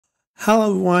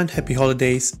Hello everyone, happy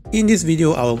holidays. In this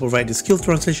video, I will provide the skill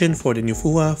translation for the new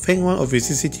Fu Hua, Fenghuang of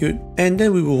Vicissitude, and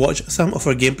then we will watch some of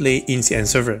her gameplay in CN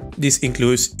server. This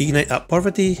includes Ignite UP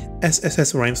Parvati,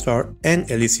 SSS Rimestar, and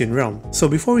Elysian Realm. So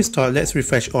before we start, let's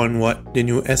refresh on what the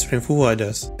new S-Rank Fu Hua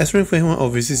does. S-Rank Fenghuang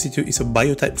of Vicissitude is a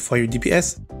bio-type fire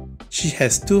DPS. She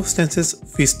has two stances,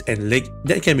 fist and leg,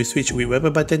 that can be switched with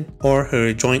weapon button or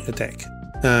her joint attack.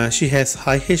 She has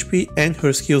high HP and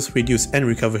her skills reduce and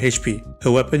recover HP.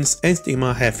 Her weapons and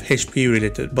stigma have HP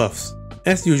related buffs.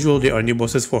 As usual, there are new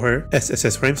bosses for her: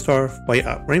 SSS Rimestar, Fire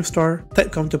Up Rimestar,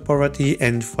 Type Counter Parvati,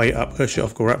 and Fire Up Hershey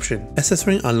of Corruption. SS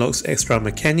Rank unlocks extra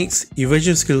mechanics,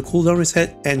 evasion skill cooldown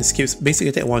reset, and skips basic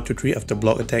attack 1 to 3 after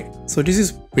block attack. So this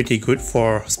is pretty good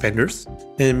for spenders.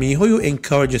 And miHoYo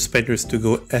encourages spenders to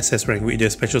go SS Rank with their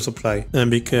special supply,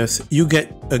 because you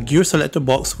get a gear selector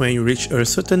box when you reach a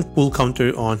certain pull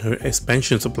counter on her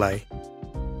expansion supply.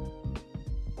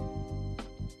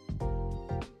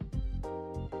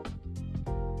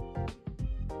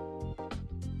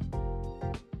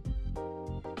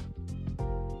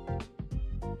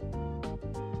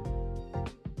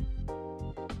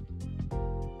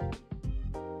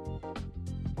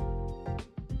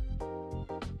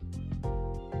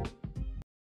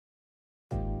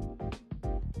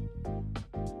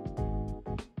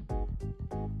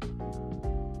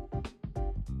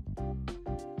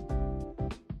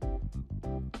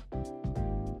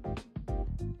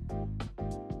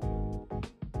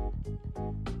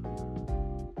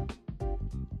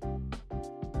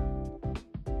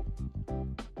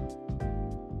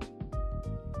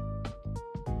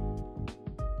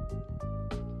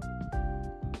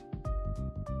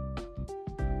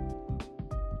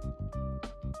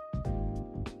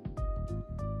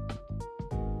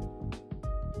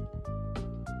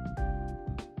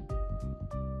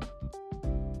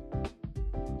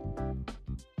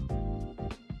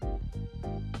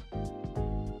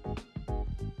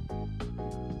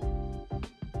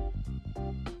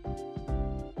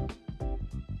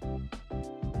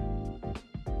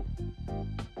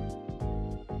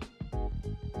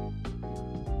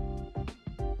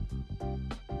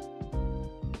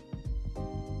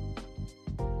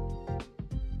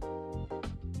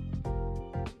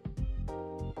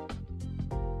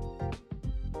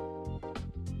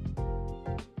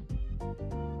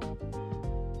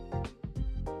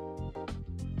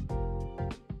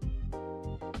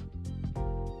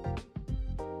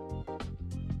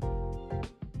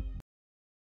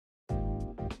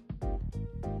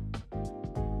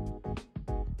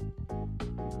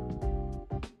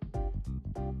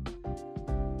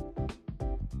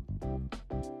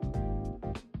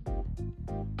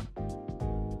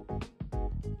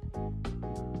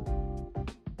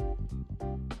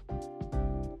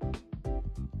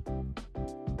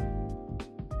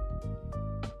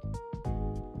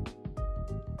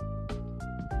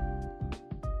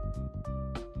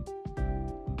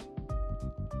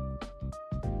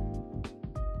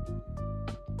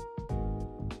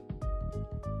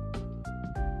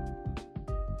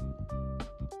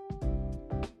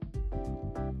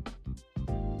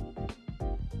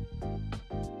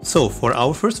 So for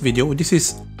our first video, this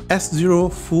is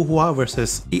S0 Fu Hua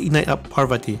versus Ignite UP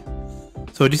Parvati.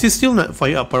 So this is still not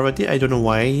Fire Up Parvati. I don't know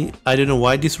why.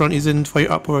 This round isn't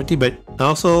Fire Up Parvati, but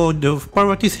also the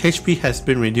Parvati's HP has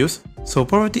been reduced. So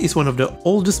Parvati is one of the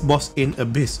oldest boss in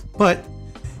Abyss, but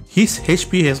his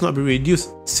HP has not been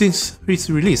reduced since his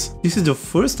release. This is the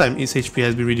first time his HP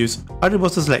has been reduced. Other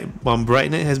bosses like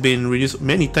Bright Knight has been reduced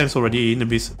many times already in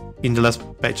Abyss in the last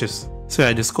patches. So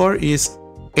yeah, the score is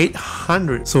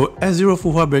 800. So S0 Fu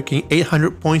Hua breaking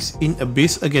 800 points in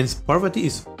Abyss against Parvati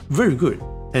is very good.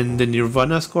 And the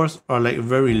Nirvana scores are like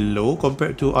very low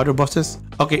compared to other bosses.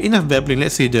 Okay, enough babbling,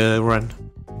 let's see the run.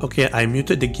 Okay, I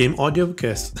muted the game audio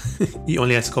because it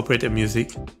only has copyrighted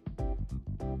music.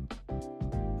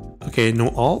 Okay, no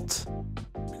alt,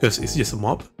 because it's just a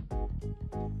mob.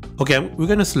 Okay, we're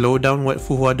gonna slow down what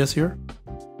Fu Hua does here.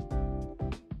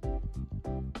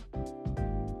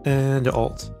 And the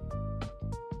alt.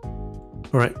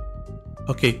 Alright,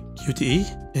 okay, QTE,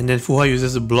 and then Fu Hua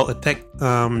uses the block attack,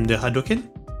 the Hadouken.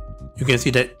 You can see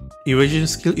that evasion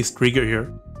skill is triggered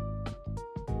here.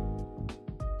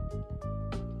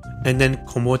 And then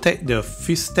combo attack, the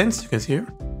fist stance, you can see here.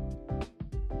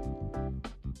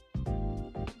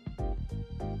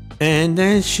 And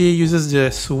then she uses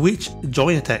the switch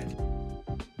joint attack.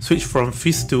 Switch from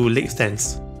fist to leg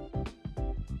stance.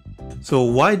 So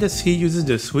why does he use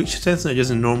the switch stance, not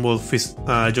just a normal fist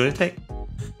joint attack?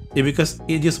 It's because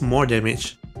it deals more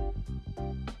damage.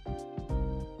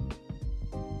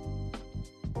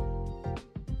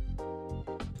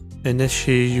 And then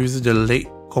she uses the leg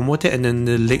combo attack, and then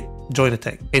the leg joint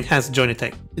attack, enhanced joint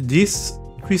attack. These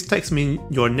 3 stacks mean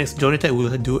your next joint attack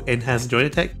will do enhanced joint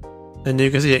attack, and then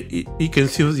you can see that it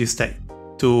consumes this stack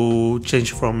to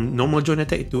change from normal joint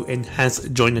attack to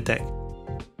enhanced joint attack.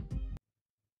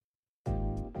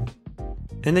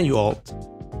 And then you alt.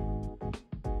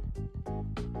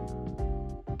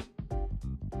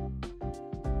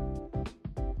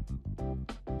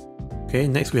 Okay,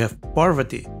 next we have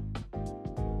Parvati.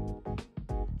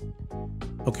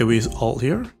 Okay, we use alt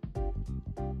here.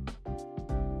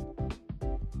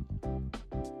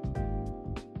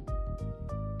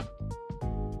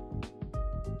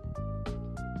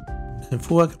 And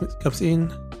Fu Hua comes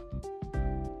in.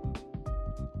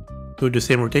 Do the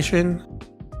same rotation.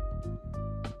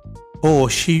 Oh,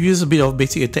 she used a bit of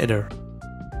basic attack there.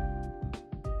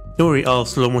 Don't worry, I'll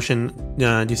slow motion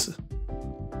this.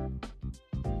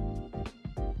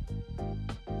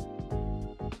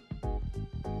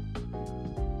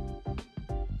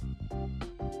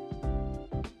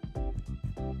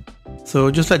 So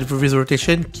just like the previous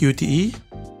rotation, QTE,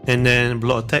 and then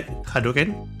block attack,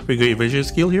 Hadouken, trigger evasion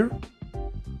skill here.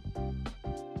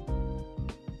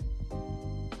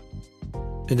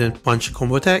 And then punch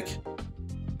combo attack.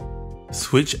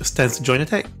 Switch stance joint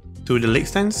attack to the leg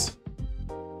stance.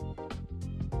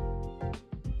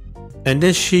 And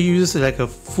then she uses like a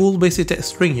full base attack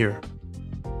string here.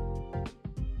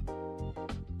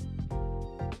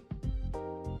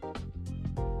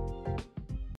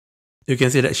 You can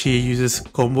see that she uses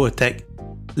combo attack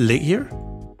leg here.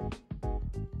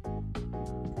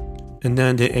 And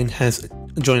then the enhanced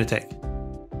joint attack.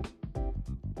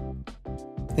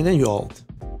 And then you alt.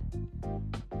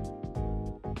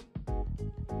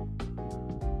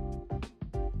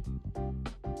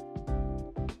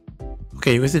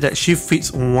 Okay, you can see that she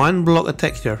fits one block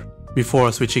attack here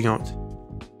before switching out.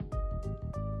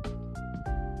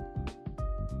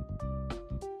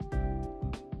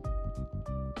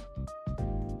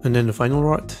 And then the final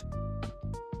rod.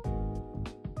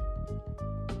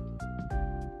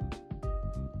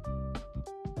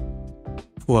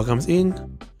 Fu Hua comes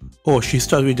in. Oh, she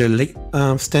starts with the leg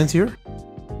stance here.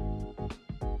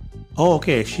 Oh,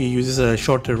 okay, she uses a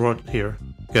shorter rod here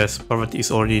because Parvati is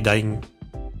already dying.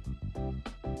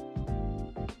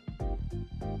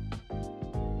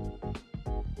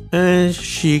 And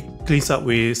she cleans up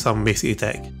with some basic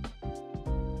attack.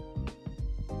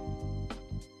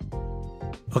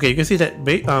 Okay, you can see that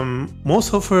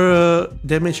most of her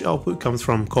damage output comes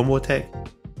from combo attack,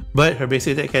 but her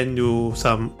basic attack can do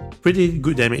some pretty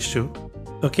good damage too.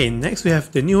 Okay, next we have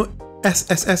the new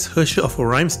SSS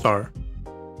Rimestar.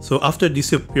 So after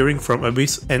disappearing from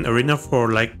Abyss and Arena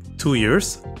for like 2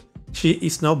 years, she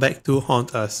is now back to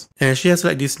haunt us. And she has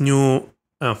like this new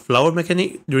flower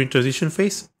mechanic during transition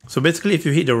phase. So basically if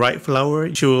you hit the right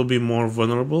flower, she will be more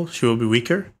vulnerable, she will be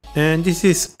weaker. And this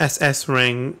is SS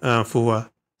rank Fu Hua.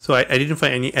 So I didn't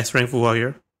find any S rank Fu Hua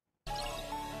here.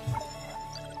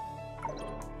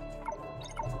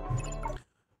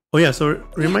 Oh yeah, so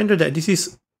reminder that this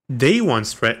is day 1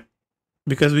 strat,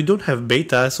 because we don't have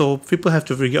beta, so people have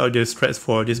to figure out the strats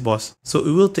for this boss. So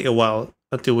it will take a while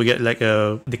until we get like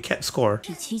the cap score.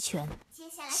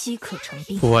 Fu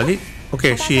Hua lead.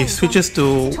 Okay, she switches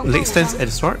to leg stance at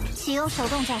the start.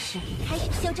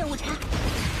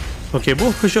 Okay,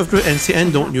 both Push of Druid and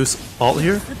CN don't use alt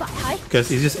here because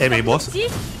it's just MA boss.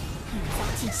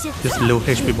 Just low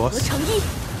HP boss.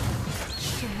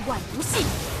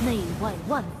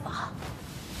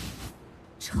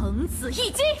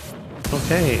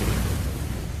 Okay.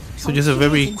 So just a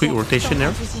very quick rotation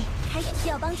there.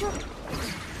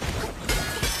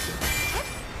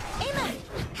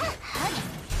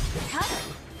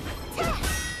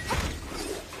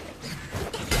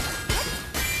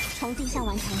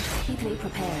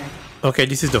 Okay,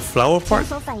 this is the flower part.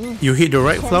 You hit the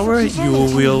right flower, you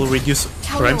will reduce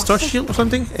Rimestar shield or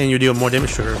something, and you deal more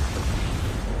damage to her.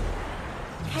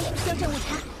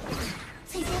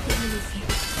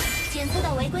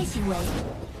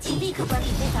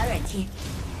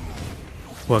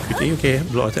 Wow, QT, okay,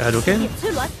 block attack Hadouken.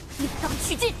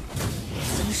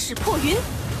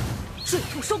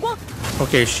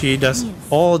 Okay, she does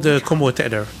all the combo attack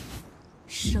there.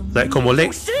 Like combo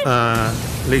leg,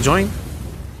 leg joint,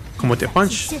 combo attack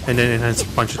punch, and then enhanced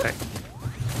punch attack.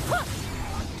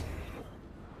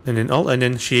 And then all, and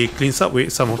then she cleans up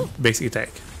with some basic attack.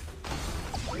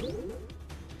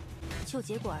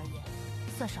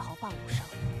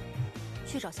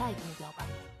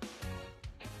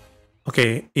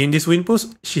 Okay, in this win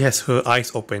post, she has her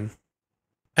eyes open.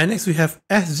 And next we have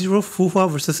S0 Fu Hua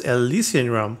versus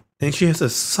Elysian Realm. And she has a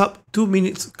sub 2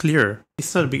 minutes clear.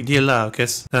 It's not a big deal lah,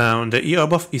 because the ER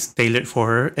buff is tailored for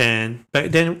her, and back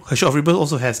then her Show of Rebirth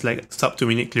also has like sub 2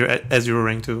 minute clear at S0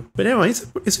 rank too. But anyway,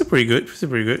 it's pretty good. It's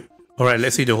pretty good. Alright,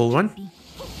 let's see the whole one.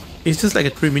 It's just like a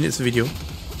 3 minutes video.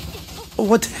 Oh,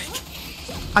 what the heck?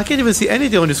 I can't even see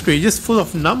anything on the screen, it's just full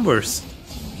of numbers.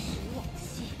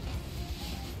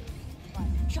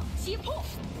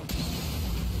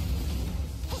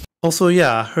 Also,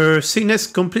 yeah, her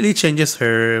Signet completely changes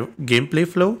her gameplay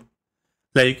flow.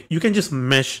 Like, you can just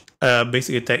mash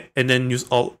basic attack and then use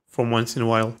ult from once in a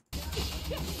while.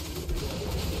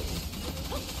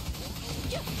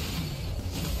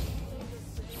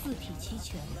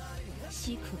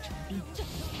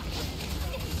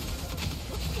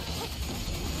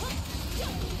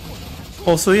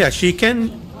 Also, yeah, she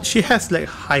has like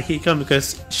high hit count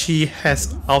because she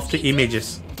has after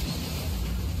images.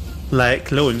 Like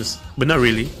clones, but not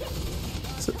really.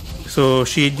 So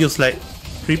she deals like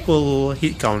triple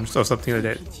hit counts or something like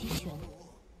that.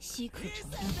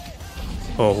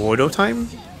 Oh, Hodo time?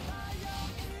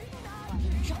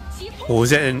 Oh,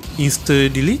 is that an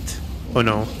insta delete? Oh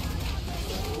no.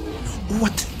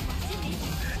 What?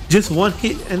 Just one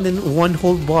hit and then one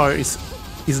whole bar is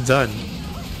done.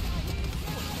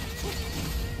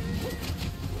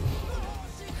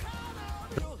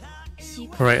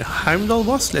 Alright, Heimdall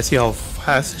boss. Let's see how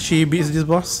fast she beats this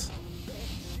boss.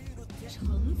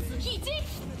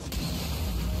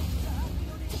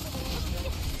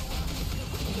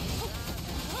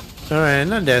 Alright,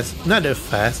 not that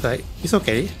fast, like it's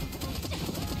okay.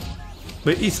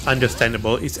 But it's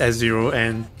understandable, it's S0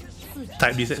 and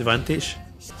type disadvantage.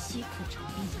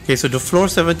 Okay, so the floor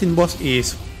 17 boss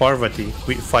is Parvati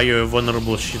with fire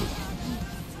vulnerable shield.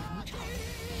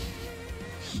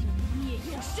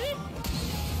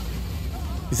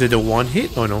 Is it a one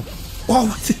hit or no? Oh,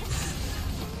 what?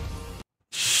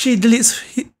 She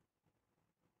deletes.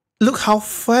 Look how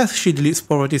fast she deletes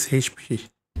Parvati's HP.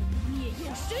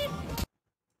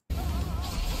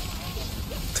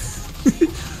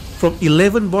 From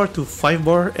 11 bar to 5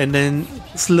 bar and then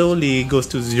slowly goes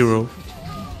to 0.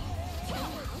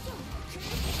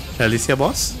 Alicia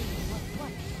boss?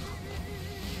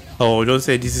 Oh, don't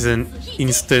say this is an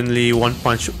instantly one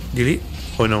punch delete.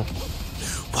 Oh no.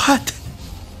 What?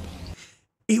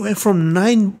 It went from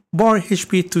 9 bar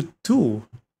HP to 2.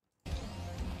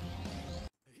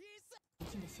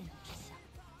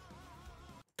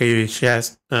 Okay, she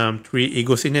has 3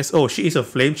 ego signets. Oh, she is a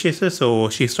flame chaser, so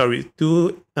she starts with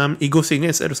 2 ego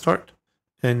signets at the start.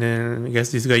 And then I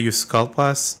guess this guy used Skull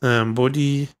Pass,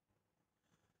 body,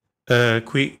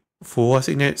 quick Fu Hua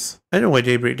signets. I don't know why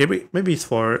they break. Maybe it's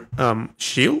for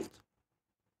shield?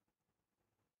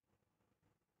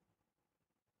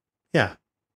 Yeah.